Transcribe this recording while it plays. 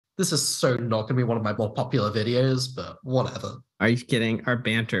This is so not going to be one of my more popular videos, but whatever. Are you kidding? Our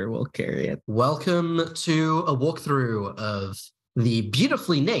banter will carry it. Welcome to a walkthrough of the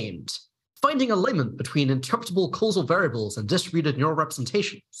beautifully named Finding Alignment Between Interpretable Causal Variables and Distributed Neural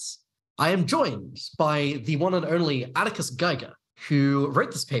Representations. I am joined by the one and only Atticus Geiger, who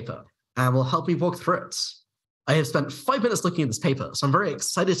wrote this paper and will help me walk through it. I have spent 5 minutes looking at this paper, so I'm very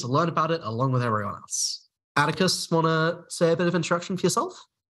excited to learn about it along with everyone else. Atticus, want to say a bit of introduction for yourself?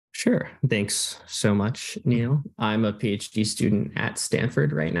 Sure. Thanks so much, Neil. I'm a PhD student at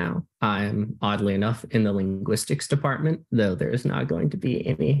Stanford right now. I'm, oddly enough, in the linguistics department, though there is not going to be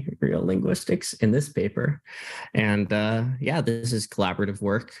any real linguistics in this paper. And this is collaborative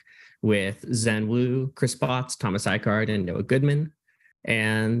work with Zhen Wu, Chris Potts, Thomas Eichardt, and Noah Goodman.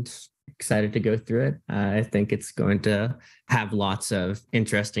 And excited to go through it. I think it's going to have lots of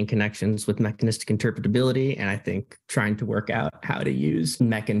interesting connections with mechanistic interpretability. And I think trying to work out how to use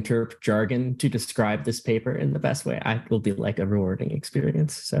mech-interp jargon to describe this paper in the best way will be like a rewarding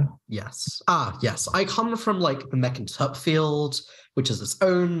experience. So yes. Yes. I come from like the mech-interp field, which is its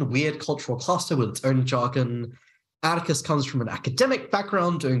own weird cultural cluster with its own jargon. Atticus comes from an academic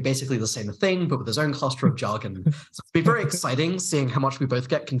background doing basically the same thing, but with his own cluster of jargon. So it'll be very exciting seeing how much we both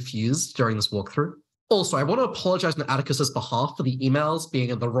get confused during this walkthrough. Also, I want to apologize on Atticus's behalf for the emails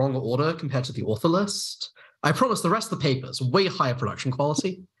being in the wrong order compared to the author list. I promise the rest of the paper is way higher production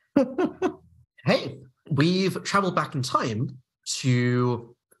quality. Hey, we've traveled back in time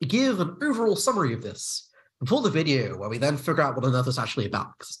to give an overall summary of this before the video, where we then figure out what on earth it's actually about,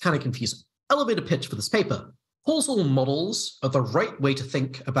 because it's kind of confusing. Elevator pitch for this paper. Causal models are the right way to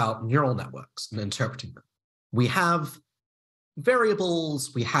think about neural networks and interpreting them. We have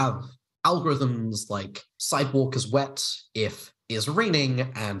variables, we have algorithms like sidewalk is wet if is raining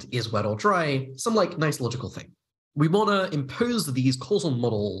and is wet or dry, some like nice logical thing. We want to impose these causal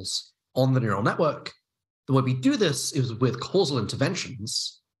models on the neural network. The way we do this is with causal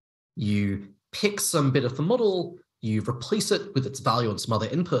interventions. You pick some bit of the model, you replace it with its value on some other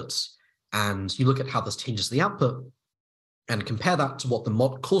inputs, and you look at how this changes the output and compare that to what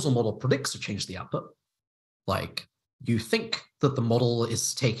the causal model predicts to change the output. Like, you think that the model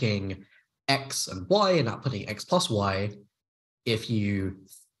is taking X and Y and outputting X plus Y. If you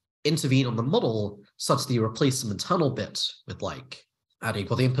intervene on the model such that you replace some internal bit with like adding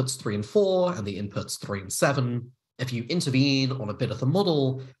the inputs 3 and 4 and the inputs 3 and 7, if you intervene on a bit of the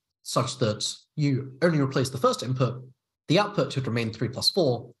model such that you only replace the first input, the output should remain 3 plus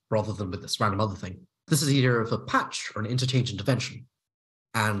 4, rather than with this random other thing. This is either of a patch or an interchange intervention.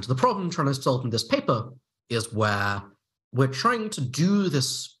 And the problem trying to solve in this paper is where we're trying to do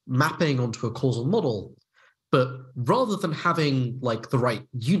this mapping onto a causal model, but rather than having like the right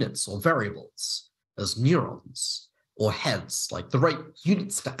units or variables as neurons or heads, like the right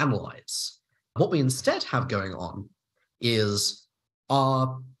units to analyze, what we instead have going on is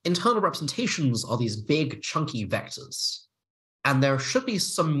our internal representations are these big chunky vectors. And there should be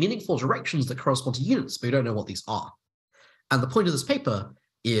some meaningful directions that correspond to units, but we don't know what these are. And the point of this paper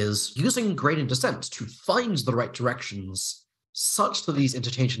is using gradient descent to find the right directions such that these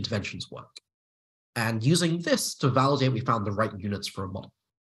interchange interventions work. And using this to validate we found the right units for a model.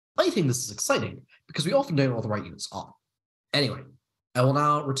 I think this is exciting because we often don't know what the right units are. Anyway, I will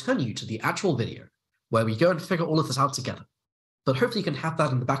now return you to the actual video where we go and figure all of this out together. But hopefully you can have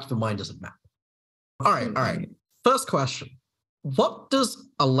that in the back of your mind as a map. All right. First question. What does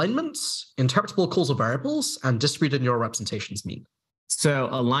alignment, interpretable causal variables, and distributed neural representations mean? So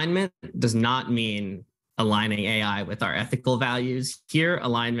alignment does not mean aligning AI with our ethical values. Here,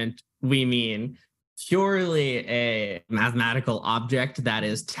 alignment, we mean purely a mathematical object that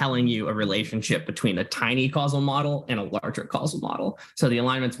is telling you a relationship between a tiny causal model and a larger causal model. So the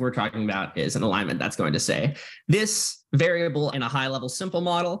alignments we're talking about is an alignment that's going to say this variable in a high-level simple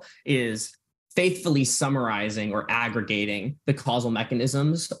model is faithfully summarizing or aggregating the causal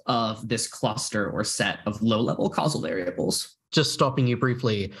mechanisms of this cluster or set of low-level causal variables. Just stopping you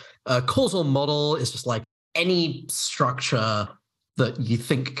briefly, a causal model is just like any structure that you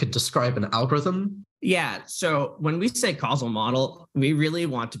think could describe an algorithm. Yeah, so when we say causal model, we really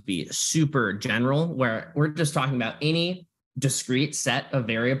want to be super general, where we're just talking about any discrete set of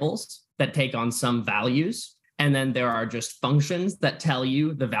variables that take on some values. And then there are just functions that tell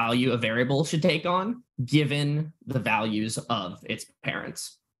you the value a variable should take on, given the values of its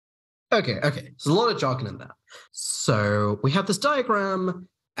parents. Okay. There's a lot of jargon in there. So we have this diagram,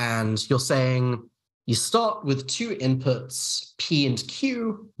 and you're saying you start with 2 inputs, P and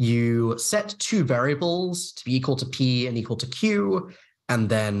Q. You set 2 variables to be equal to P and equal to Q. And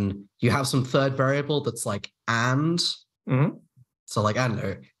then you have some third variable that's like and. Mm-hmm. So like, I don't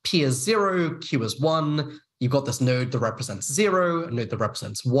know, P is 0, Q is 1. You've got this node that represents 0, a node that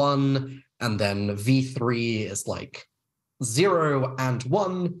represents 1, and then V3 is like 0 and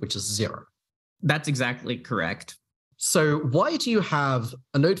 1, which is 0. That's exactly correct. So why do you have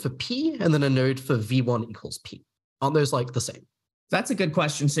a node for P and then a node for V1 equals P? Aren't those like the same? That's a good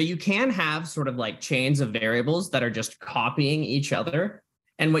question. So you can have sort of like chains of variables that are just copying each other.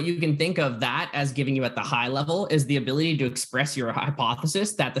 And what you can think of that as giving you at the high level is the ability to express your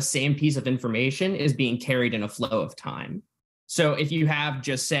hypothesis that the same piece of information is being carried in a flow of time. So if you have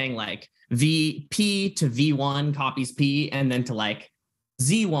just saying like P to V1 copies P, and then to like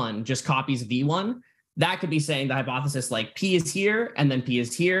Z1 just copies V1, that could be saying the hypothesis like P is here, and then P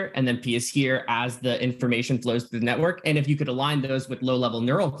is here, and then P is here as the information flows through the network. And if you could align those with low-level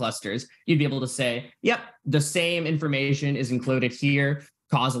neural clusters, you'd be able to say, yep, the same information is included here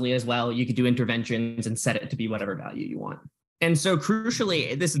causally as well. You could do interventions and set it to be whatever value you want. And so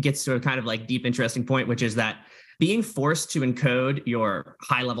crucially, this gets to a kind of like deep, interesting point, which is that being forced to encode your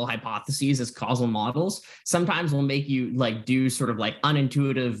high-level hypotheses as causal models sometimes will make you like do sort of like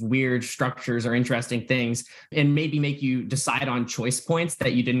unintuitive, weird structures or interesting things, and maybe make you decide on choice points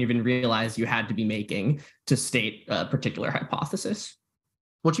that you didn't even realize you had to be making to state a particular hypothesis.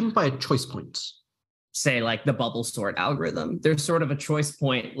 What do you mean by a choice point? Say like the bubble sort algorithm. There's sort of a choice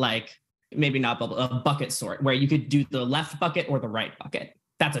point, like maybe not bubble, a bucket sort, where you could do the left bucket or the right bucket.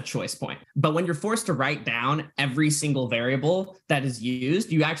 That's a choice point. But when you're forced to write down every single variable that is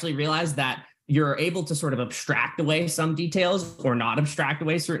used, you actually realize that you're able to sort of abstract away some details or not abstract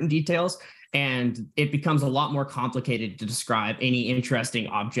away certain details. And it becomes a lot more complicated to describe any interesting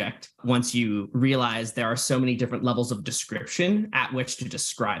object once you realize there are so many different levels of description at which to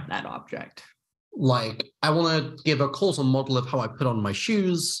describe that object. Like, I want to give a causal model of how I put on my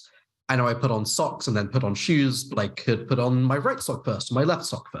shoes. I know I put on socks and then put on shoes, but I could put on my right sock first or my left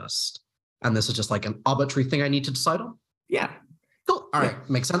sock first. And this is just like an arbitrary thing I need to decide on. Yeah. Cool. All right.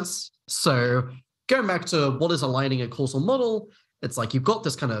 Makes sense. So going back to what is aligning a causal model, it's like you've got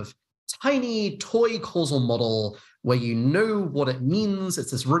this kind of tiny toy causal model where you know what it means.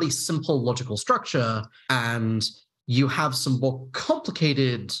 It's this really simple logical structure, and you have some more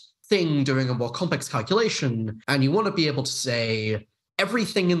complicated thing doing a more complex calculation, and you want to be able to say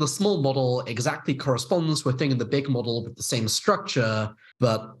everything in the small model exactly corresponds to a thing in the big model with the same structure.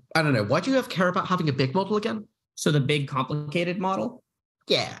 But I don't know, why do you care about having a big model again? So the big complicated model?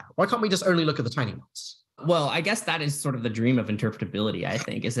 Yeah. Why can't we just only look at the tiny ones? Well, I guess that is sort of the dream of interpretability, I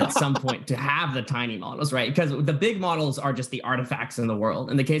think, is at some point to have the tiny models, right? Because the big models are just the artifacts in the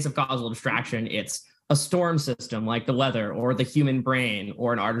world. In the case of causal abstraction, it's a storm system like the weather or the human brain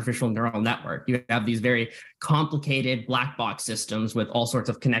or an artificial neural network. You have these very complicated black box systems with all sorts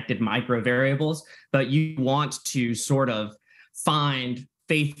of connected micro variables, but you want to sort of find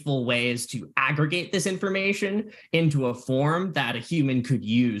faithful ways to aggregate this information into a form that a human could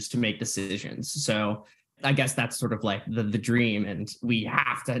use to make decisions. So I guess that's sort of like the dream, and we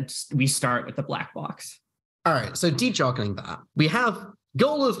start with the black box. All right, so de-jargoning that, we have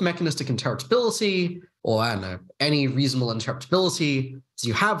goal of mechanistic interpretability, or I don't know, any reasonable interpretability. So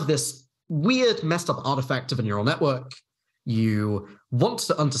you have this weird messed up artifact of a neural network. You want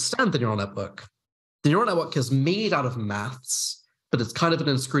to understand the neural network. The neural network is made out of maths, but it's kind of an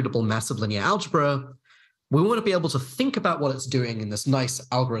inscrutable mess of linear algebra. We want to be able to think about what it's doing in this nice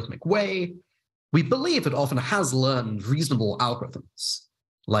algorithmic way. We believe it often has learned reasonable algorithms.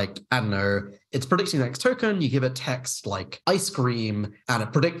 Like, I don't know, it's predicting the next token, you give it text like ice cream, and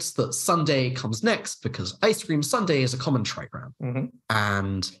it predicts that Sunday comes next because ice cream Sunday is a common trigram. Mm-hmm.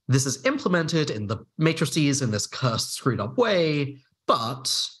 And this is implemented in the matrices in this cursed, screwed up way,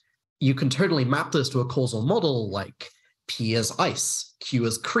 but you can totally map this to a causal model like P is ice, Q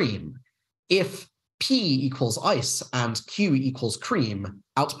is cream. If P equals ice and Q equals cream,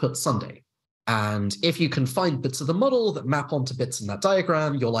 output Sunday. And if you can find bits of the model that map onto bits in that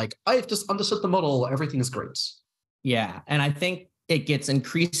diagram, you're like, I've just understood the model, everything is great. Yeah, and I think it gets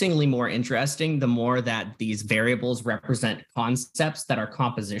increasingly more interesting the more that these variables represent concepts that are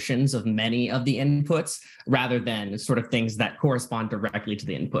compositions of many of the inputs rather than sort of things that correspond directly to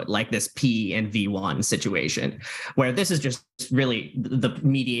the input, like this P and V1 situation, where this is just really the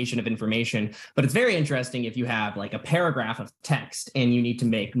mediation of information. But it's very interesting if you have like a paragraph of text and you need to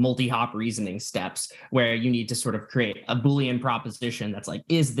make multi-hop reasoning steps where you need to sort of create a Boolean proposition that's like,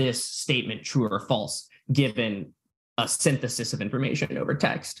 is this statement true or false, given a synthesis of information over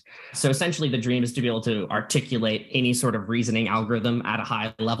text. So essentially the dream is to be able to articulate any sort of reasoning algorithm at a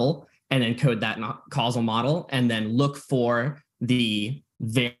high level and then code that in a causal model and then look for the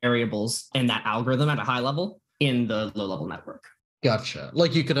variables in that algorithm at a high level in the low level network. Gotcha.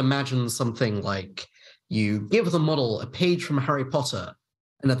 Like you could imagine something like you give the model a page from Harry Potter,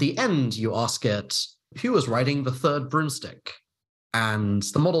 and at the end you ask it, who was riding the third broomstick? And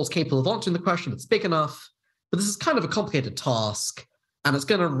the model's capable of answering the question, it's big enough, but this is kind of a complicated task, and it's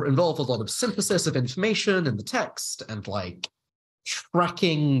going to involve a lot of synthesis of information in the text and like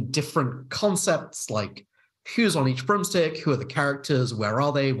tracking different concepts like who's on each broomstick, who are the characters, where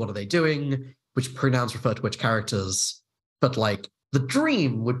are they, what are they doing, which pronouns refer to which characters. But like the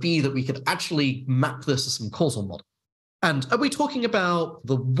dream would be that we could actually map this to some causal model. And are we talking about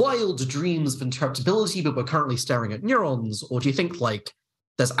the wild dreams of interpretability, but we're currently staring at neurons? Or do you think like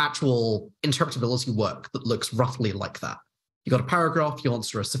there's actual interpretability work that looks roughly like that? You got a paragraph, you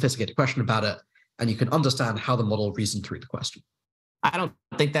answer a sophisticated question about it, and you can understand how the model reasoned through the question. I don't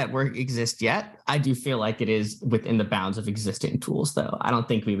think that work exists yet. I do feel like it is within the bounds of existing tools, though. I don't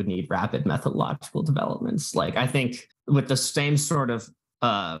think we would need rapid methodological developments. Like, I think with the same sort of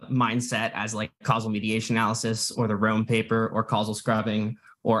mindset as like causal mediation analysis or the Rome paper or causal scrubbing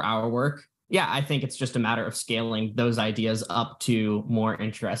or our work, yeah, I think it's just a matter of scaling those ideas up to more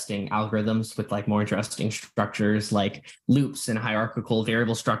interesting algorithms with like more interesting structures like loops and hierarchical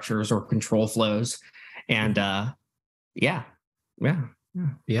variable structures or control flows. And yeah.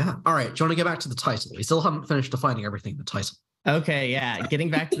 All right. Do you want to get back to the title? We still haven't finished defining everything in the title. Okay. Yeah. Getting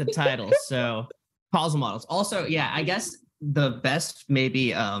back to the title. So causal models. Also, yeah, I guess the best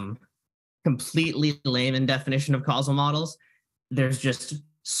maybe completely layman definition of causal models, there's just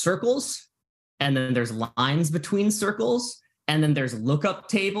circles, and then there's lines between circles, and then there's lookup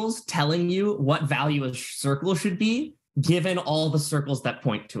tables telling you what value a circle should be given all the circles that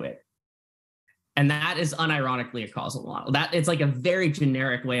point to it. And that is unironically a causal model. That it's like a very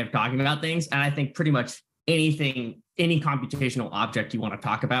generic way of talking about things. And I think pretty much anything, any computational object you want to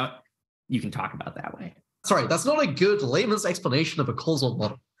talk about, you can talk about that way. Sorry, that's not a good layman's explanation of a causal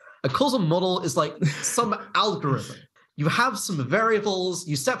model. A causal model is like some algorithm. You have some variables,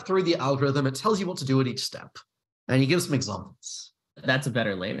 you step through the algorithm, it tells you what to do at each step. And you give some examples. That's a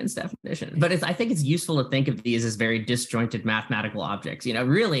better layman's definition. But I think it's useful to think of these as very disjointed mathematical objects. You know,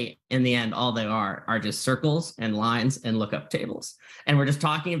 really, in the end, all they are just circles and lines and lookup tables. And we're just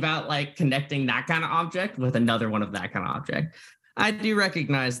talking about like connecting that kind of object with another one of that kind of object. I do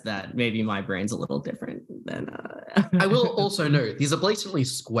recognize that maybe my brain's a little different than... I will also note, these are blatantly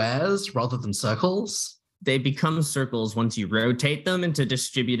squares rather than circles. They become circles once you rotate them into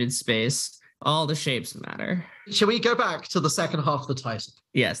distributed space. All the shapes matter. Shall we go back to the second half of the title?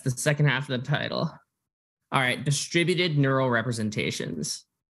 Yes, the second half of the title. All right, distributed neural representations.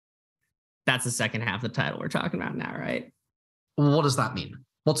 That's the second half of the title we're talking about now, right? What does that mean?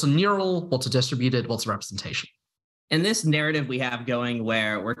 What's a neural? What's a distributed? What's a representation? In this narrative we have going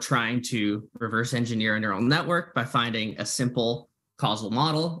where we're trying to reverse engineer a neural network by finding a simple causal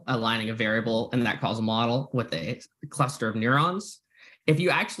model, aligning a variable in that causal model with a cluster of neurons. If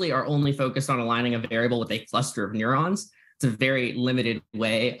you actually are only focused on aligning a variable with a cluster of neurons, it's a very limited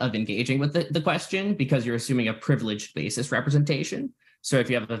way of engaging with the question because you're assuming a privileged basis representation. So if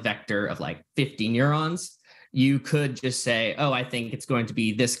you have a vector of like 50 neurons, you could just say, oh, I think it's going to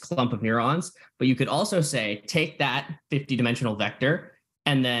be this clump of neurons. But you could also say, take that 50-dimensional vector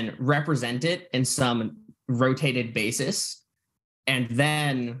and then represent it in some rotated basis. And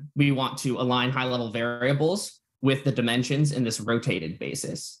then we want to align high-level variables with the dimensions in this rotated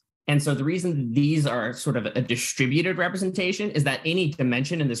basis. And so the reason these are sort of a distributed representation is that any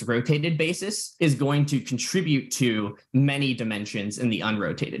dimension in this rotated basis is going to contribute to many dimensions in the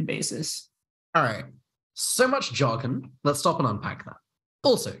unrotated basis. All right, so much jargon. Let's stop and unpack that.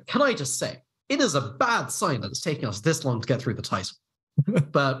 Also, can I just say, it is a bad sign that it's taking us this long to get through the title.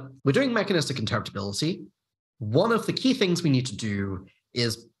 But we're doing mechanistic interpretability. One of the key things we need to do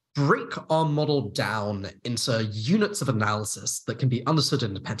is break our model down into units of analysis that can be understood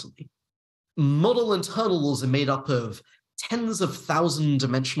independently. Model internals are made up of tens of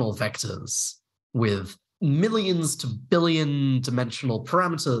thousand-dimensional vectors with millions to billion-dimensional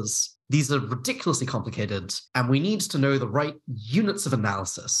parameters. These are ridiculously complicated, and we need to know the right units of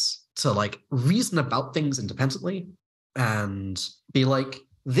analysis to like reason about things independently and be like,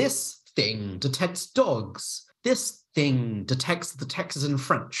 this thing detects dogs. This thing detects the text is in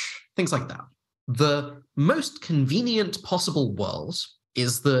French, things like that. The most convenient possible world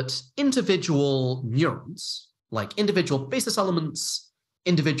is that individual neurons, like individual basis elements,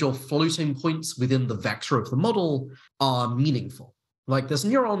 individual floating points within the vector of the model, are meaningful. Like this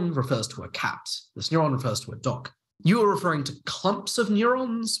neuron refers to a cat, this neuron refers to a dog. You are referring to clumps of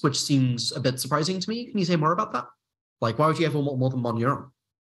neurons, which seems a bit surprising to me. Can you say more about that? Like, why would you ever want more than one neuron?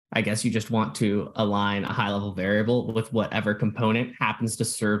 I guess you just want to align a high-level variable with whatever component happens to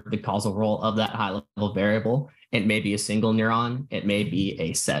serve the causal role of that high-level variable. It may be a single neuron. It may be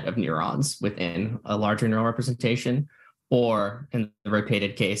a set of neurons within a larger neural representation. Or in the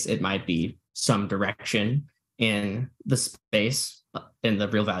rotated case, it might be some direction in the space, in the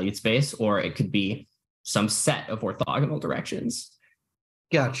real valued space, or it could be some set of orthogonal directions.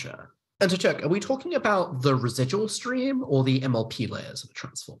 Gotcha. And to check, are we talking about the residual stream or the MLP layers of the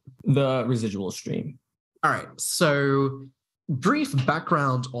transform? The residual stream. All right, so brief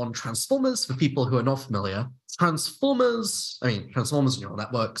background on transformers for people who are not familiar. Transformers neural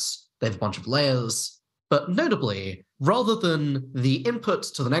networks, they have a bunch of layers, but notably, rather than the input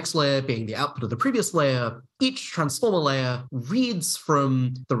to the next layer being the output of the previous layer, each transformer layer reads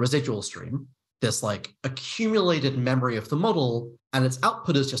from the residual stream, this like accumulated memory of the model, and its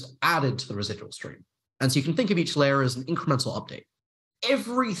output is just added to the residual stream. And so you can think of each layer as an incremental update.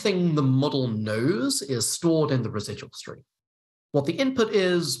 Everything the model knows is stored in the residual stream. What the input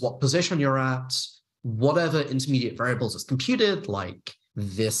is, what position you're at, whatever intermediate variables is computed, like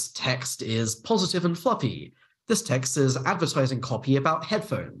this text is positive and fluffy. This text is advertising copy about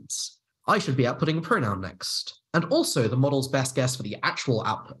headphones. I should be outputting a pronoun next. And also the model's best guess for the actual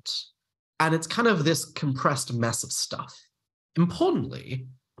output. And it's kind of this compressed mess of stuff. Importantly,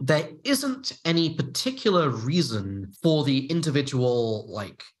 there isn't any particular reason for the individual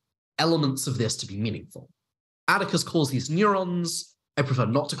elements of this to be meaningful. Atticus calls these neurons. I prefer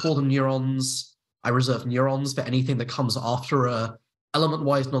not to call them neurons. I reserve neurons for anything that comes after a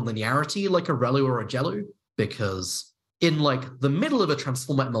element-wise nonlinearity, like a relu or a gelu, because in the middle of a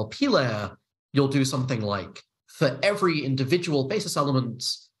transformer MLP layer, you'll do something like, for every individual basis element,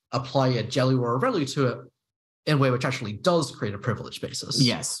 apply a gelu or a relu to it in a way which actually does create a privileged basis.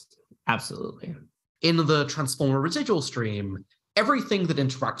 Yes, absolutely. In the transformer residual stream, everything that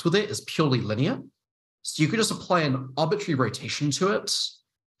interacts with it is purely linear. So you could just apply an arbitrary rotation to it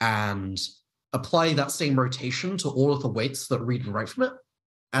and apply that same rotation to all of the weights that read and write from it,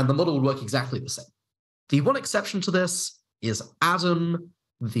 and the model would work exactly the same. The one exception to this is Adam,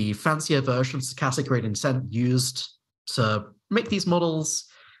 the fancier version of stochastic gradient descent used to make these models,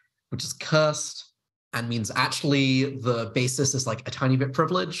 which is cursed and means actually the basis is a tiny bit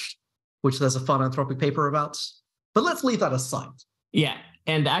privileged, which there's a fun Anthropic paper about. But let's leave that aside. Yeah,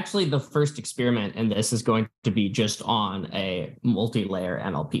 and actually the first experiment in this is going to be just on a multi-layer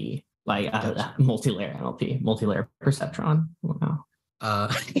NLP, multi-layer NLP, multi-layer perceptron. Wow.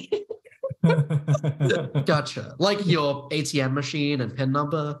 Gotcha. Like your ATM machine and PIN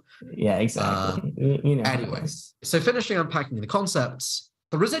number. Yeah, exactly. Anyways, so finishing unpacking the concepts,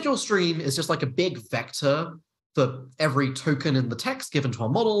 the residual stream is just like a big vector for every token in the text given to a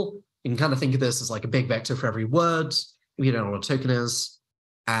model. You can kind of think of this as like a big vector for every word, if you don't know what a token is.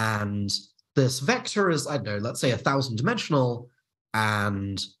 And this vector is, I don't know, let's say 1,000-dimensional,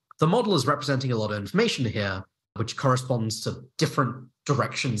 and the model is representing a lot of information here, which corresponds to different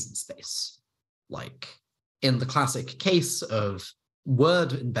directions in space. Like in the classic case of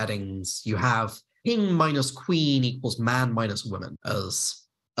word embeddings, you have king minus queen equals man minus woman as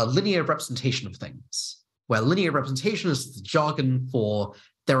a linear representation of things, where linear representation is the jargon for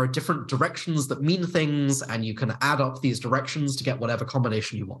there are different directions that mean things, and you can add up these directions to get whatever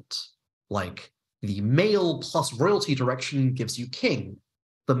combination you want. Like the male plus royalty direction gives you king.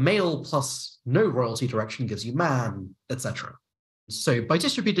 The male plus no royalty direction gives you man, etc. So by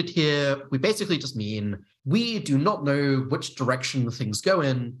distributed here, we basically just mean we do not know which direction things go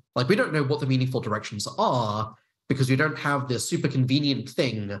in. Like we don't know what the meaningful directions are because we don't have this super convenient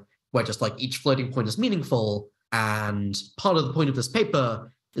thing where just like each floating point is meaningful. And part of the point of this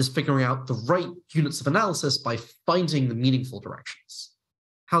paper is figuring out the right units of analysis by finding the meaningful directions.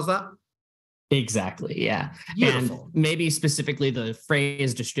 How's that? Exactly, yeah. Beautiful. And maybe specifically the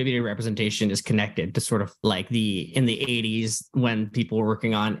phrase distributed representation is connected to sort of like in the 80s when people were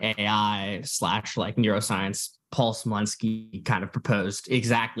working on AI / like neuroscience, Paul Smolensky kind of proposed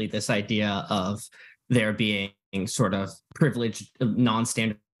exactly this idea of there being sort of privileged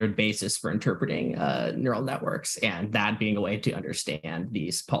non-standard basis for interpreting neural networks, and that being a way to understand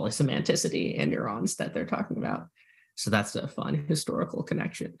these polysemanticity in neurons that they're talking about. So that's a fun historical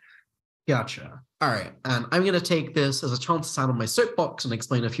connection. Gotcha. All right. And I'm going to take this as a chance to stand on my soapbox and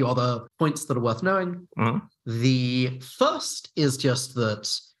explain a few other points that are worth knowing. Uh-huh. The first is just that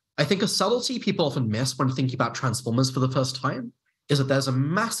I think a subtlety people often miss when thinking about transformers for the first time is that there's a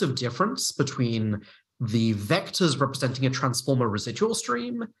massive difference between the vectors representing a transformer residual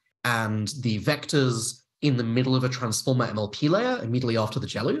stream and the vectors in the middle of a transformer MLP layer immediately after the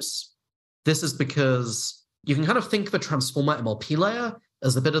GELUs. This is because you can kind of think of a transformer MLP layer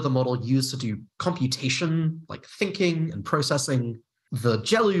as the bit of the model used to do computation, like thinking and processing. The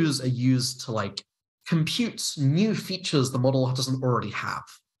GELUs are used to like compute new features the model doesn't already have.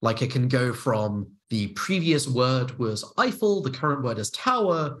 Like it can go from the previous word was Eiffel, the current word is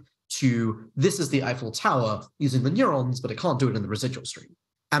tower, to this is the Eiffel Tower using the neurons, but it can't do it in the residual stream.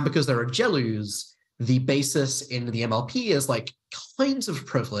 And because there are GELUs, the basis in the MLP is like kind of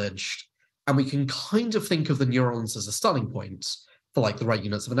privileged, and we can kind of think of the neurons as a starting point for like the right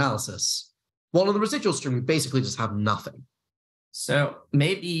units of analysis. While in the residual stream, we basically just have nothing. So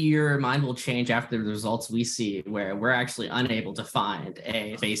maybe your mind will change after the results we see, where we're actually unable to find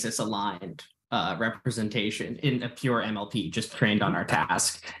a basis-aligned representation in a pure MLP just trained on our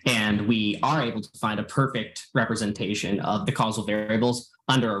task. And we are able to find a perfect representation of the causal variables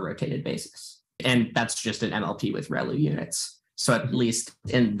under a rotated basis. And that's just an MLP with ReLU units. So at least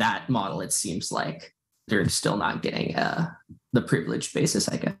in that model, it seems like they're still not getting the privileged basis,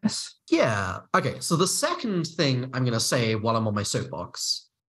 I guess. Yeah. Okay. So the second thing I'm going to say while I'm on my soapbox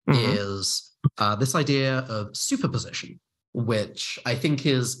is this idea of superposition, which I think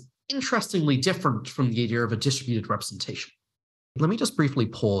is interestingly different from the idea of a distributed representation. Let me just briefly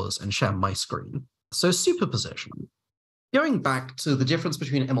pause and share my screen. So superposition. Going back to the difference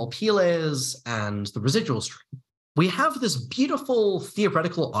between MLP layers and the residual stream, we have this beautiful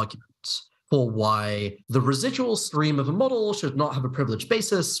theoretical argument for why the residual stream of a model should not have a privileged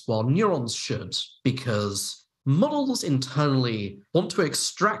basis while neurons should, because models internally want to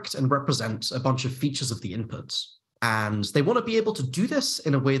extract and represent a bunch of features of the input. And they want to be able to do this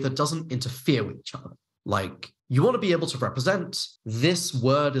in a way that doesn't interfere with each other. Like, you want to be able to represent this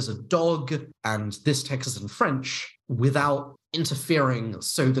word is a dog and this text is in French without interfering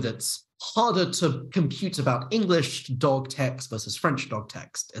so that it's harder to compute about English dog text versus French dog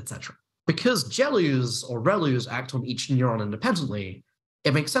text, etc. Because GELUs or ReLUs act on each neuron independently,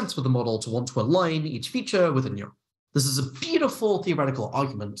 it makes sense for the model to want to align each feature with a neuron. This is a beautiful theoretical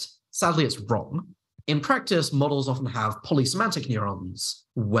argument. Sadly, it's wrong. In practice, models often have polysemantic neurons,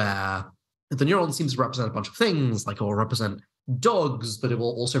 where the neuron seems to represent a bunch of things, like it will represent dogs, but it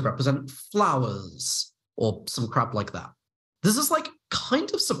will also represent flowers, or some crap like that. This is like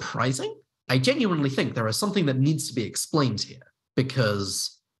kind of surprising. I genuinely think there is something that needs to be explained here,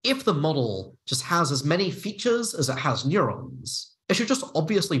 because if the model just has as many features as it has neurons, it should just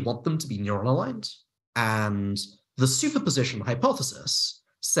obviously want them to be neuron aligned. And the superposition hypothesis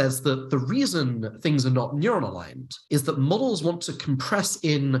says that the reason things are not neuron aligned is that models want to compress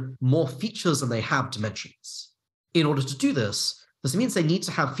in more features than they have dimensions. In order to do this means they need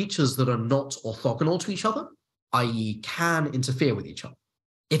to have features that are not orthogonal to each other, i.e. can interfere with each other.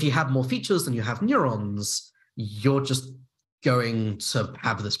 If you have more features than you have neurons, you're just going to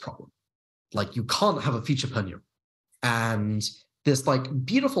have this problem. Like, you can't have a feature per neuron. And this like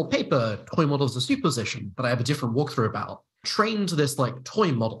beautiful paper, Toy Models of Superposition, that I have a different walkthrough about, trained this like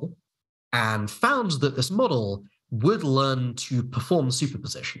toy model and found that this model would learn to perform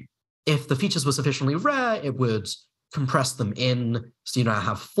superposition. If the features were sufficiently rare, it would compress them in. So you now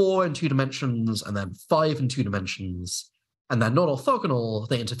have 4 in 2 dimensions and then 5 in 2 dimensions. And they're not orthogonal,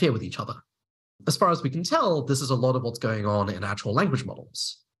 they interfere with each other. As far as we can tell, this is a lot of what's going on in actual language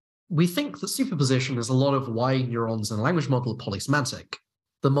models. We think that superposition is a lot of why neurons in a language model are polysemantic.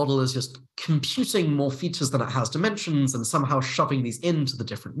 The model is just computing more features than it has dimensions and somehow shoving these into the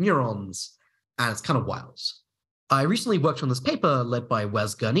different neurons, and it's kind of wild. I recently worked on this paper led by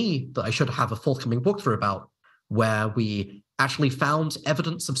Wes Gurney that I should have a forthcoming walkthrough about, where we actually found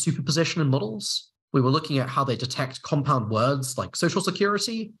evidence of superposition in models. We were looking at how they detect compound words like social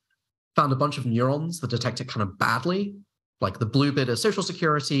security, found a bunch of neurons that detect it kind of badly, like the blue bit is social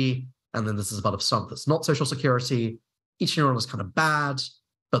security, and then this is about stuff that's not social security. Each neuron is kind of bad,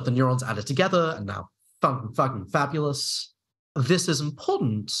 but the neurons added together and now fucking fabulous. This is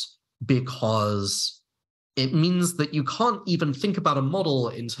important because it means that you can't even think about a model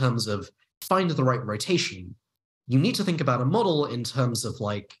in terms of find the right rotation. You need to think about a model in terms of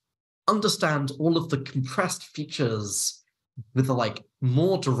like understand all of the compressed features with the like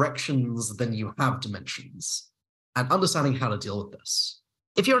more directions than you have dimensions and understanding how to deal with this.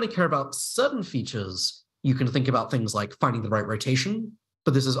 If you only care about certain features, you can think about things like finding the right rotation,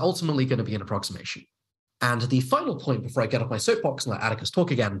 but this is ultimately going to be an approximation. And the final point before I get off my soapbox and let Atticus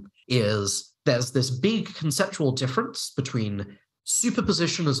talk again is there's this big conceptual difference between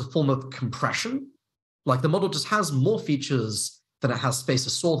superposition as a form of compression. Like the model just has more features than it has space to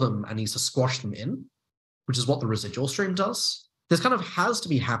store them and needs to squash them in, which is what the residual stream does. This kind of has to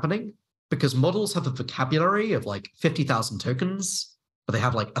be happening because models have a vocabulary of like 50,000 tokens, but they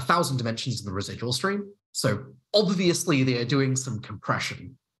have like 1,000 dimensions in the residual stream. So obviously they are doing some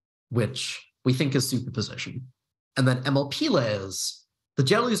compression, which we think is superposition. And then MLP layers, the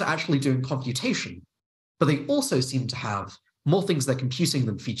jellies are actually doing computation, but they also seem to have more things they're computing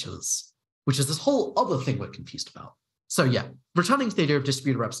than features, which is this whole other thing we're confused about. So yeah, returning to the idea of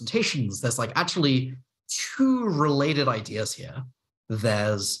distributed representations, there's like actually two related ideas here.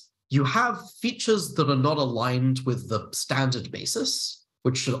 You have features that are not aligned with the standard basis,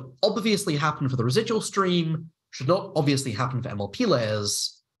 which should obviously happen for the residual stream, should not obviously happen for MLP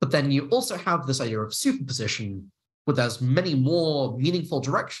layers, but then you also have this idea of superposition, where there's many more meaningful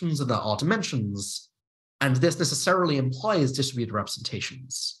directions than there are dimensions, and this necessarily implies distributed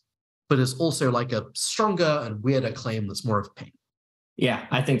representations, but is also like a stronger and weirder claim that's more of a pain. Yeah,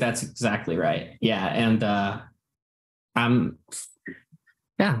 I think that's exactly right. Yeah, and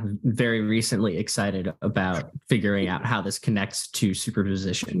I'm very recently excited about figuring out how this connects to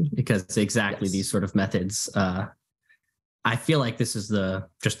superposition, because exactly these sort of methods, I feel like this is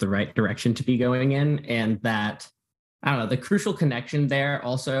just the right direction to be going in, and that, I don't know, the crucial connection there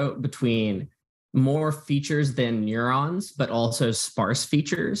also between more features than neurons, but also sparse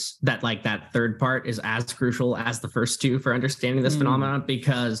features, that like that third part is as crucial as the first two for understanding this phenomenon,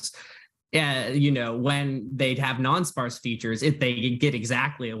 because when they'd have non-sparse features, they get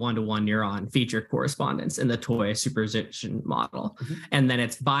exactly a one-to-one neuron feature correspondence in the toy superposition model. And then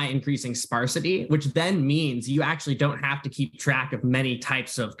it's by increasing sparsity, which then means you actually don't have to keep track of many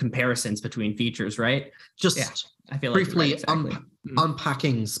types of comparisons between features, right? I feel briefly like exactly.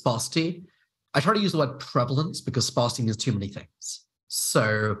 Unpacking sparsity. I try to use the word prevalence because sparsity means too many things.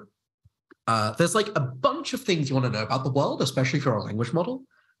 So there's like a bunch of things you want to know about the world, especially for a language model.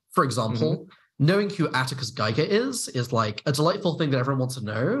 For example, knowing who Atticus Geiger is like a delightful thing that everyone wants to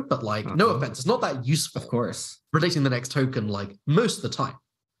know, but like, no offense, it's not that useful. Of course. Predicting the next token, like most of the time.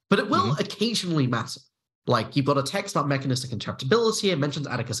 But it will occasionally matter. Like you've got a text about mechanistic interpretability, it mentions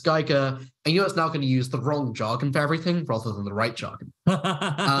Atticus Geiger, and it's now going to use the wrong jargon for everything rather than the right jargon.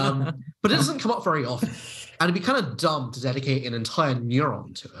 But it doesn't come up very often. And it'd be kind of dumb to dedicate an entire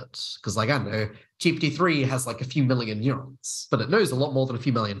neuron to it. Because like, I don't know, GPT-3 has like a few million neurons, but it knows a lot more than a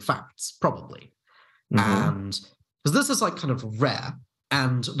few million facts, probably. And because this is like kind of rare.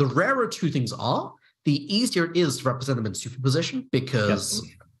 And the rarer two things are, the easier it is to represent them in superposition, because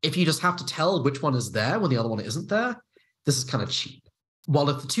if you just have to tell which one is there when the other one isn't there, this is kind of cheap. While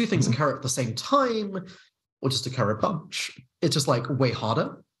if the two things occur at the same time, or just occur a bunch, it's just like way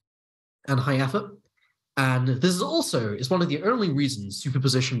harder and high effort. And this is one of the only reasons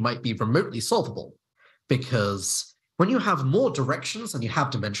superposition might be remotely solvable, because when you have more directions than you have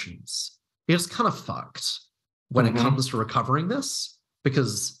dimensions, you're just kind of fucked when it comes to recovering this,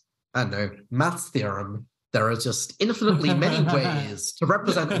 because, I don't know, maths theorem, there are just infinitely many ways to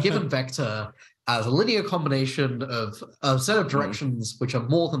represent a given vector as a linear combination of a set of directions which are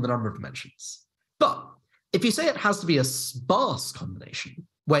more than the number of dimensions. But if you say it has to be a sparse combination,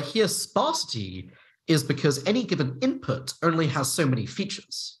 where here sparsity is because any given input only has so many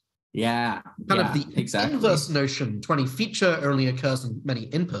features. Kind of the inverse notion, 20 feature only occurs in many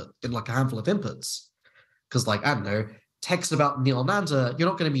input, in like a handful of inputs. Because like, I don't know, text about Neil Nanda, you're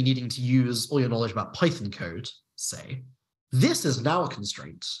not going to be needing to use all your knowledge about Python code, say. This is now a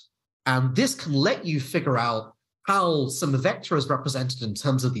constraint. And this can let you figure out how some vector is represented in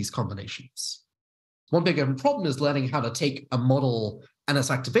terms of these combinations. One big problem is learning how to take a model and its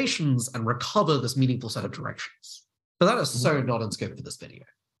activations and recover this meaningful set of directions. But that is so not in scope for this video.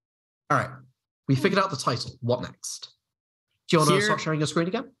 All right, we figured out the title. What next? Do you want to start sharing your screen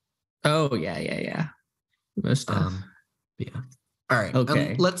again? Oh, yeah. Most All right.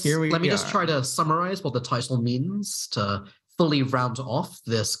 Okay. Let me just try to summarize what the title means to fully round off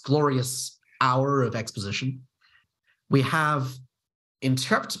this glorious hour of exposition. We have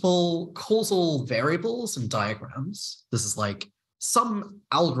interpretable causal variables and diagrams. This is like some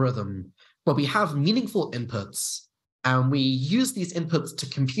algorithm where we have meaningful inputs, and we use these inputs to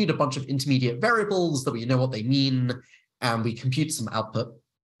compute a bunch of intermediate variables that we know what they mean, and we compute some output.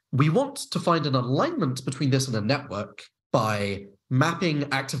 We want to find an alignment between this and a network by mapping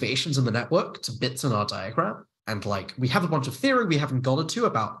activations in the network to bits in our diagram. And like, we have a bunch of theory we haven't gotten to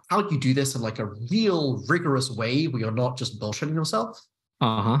about how you do this in like a real rigorous way where you're not just bullshitting yourself.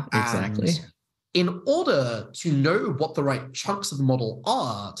 Exactly. And in order to know what the right chunks of the model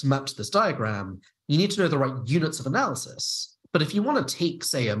are to map to this diagram, you need to know the right units of analysis. But if you want to take,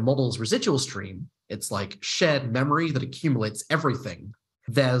 say, a model's residual stream, it's like shared memory that accumulates everything.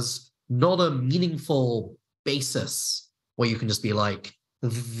 There's not a meaningful basis where you can just be like,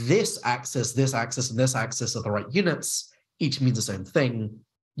 this axis, and this axis are the right units. Each means its own thing.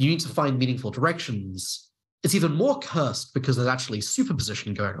 you need to find meaningful directions, it's even more cursed because there's actually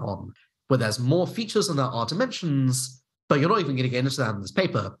superposition going on, where there's more features than there are dimensions, but you're not even going to get into that in this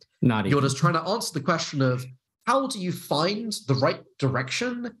paper. You're just trying to answer the question of how do you find the right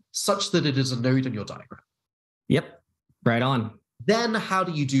direction such that it is a node in your diagram? Yep, right on. Then how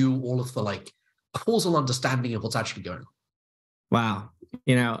do you do all of the like causal understanding of what's actually going on? Wow.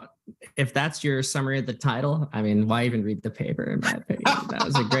 If that's your summary of the title, I mean, why even read the paper, in my opinion? That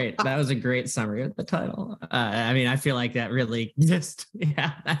was a great summary of the title. I feel like that really that's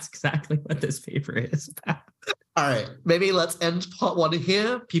exactly what this paper is about. All right, maybe let's end part 1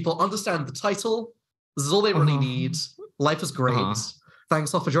 here. People understand the title. This is all they really need. Life is great.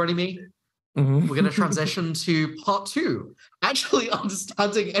 Thanks all for joining me. We're going to transition to part 2, actually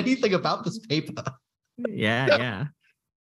understanding anything about this paper. Yeah.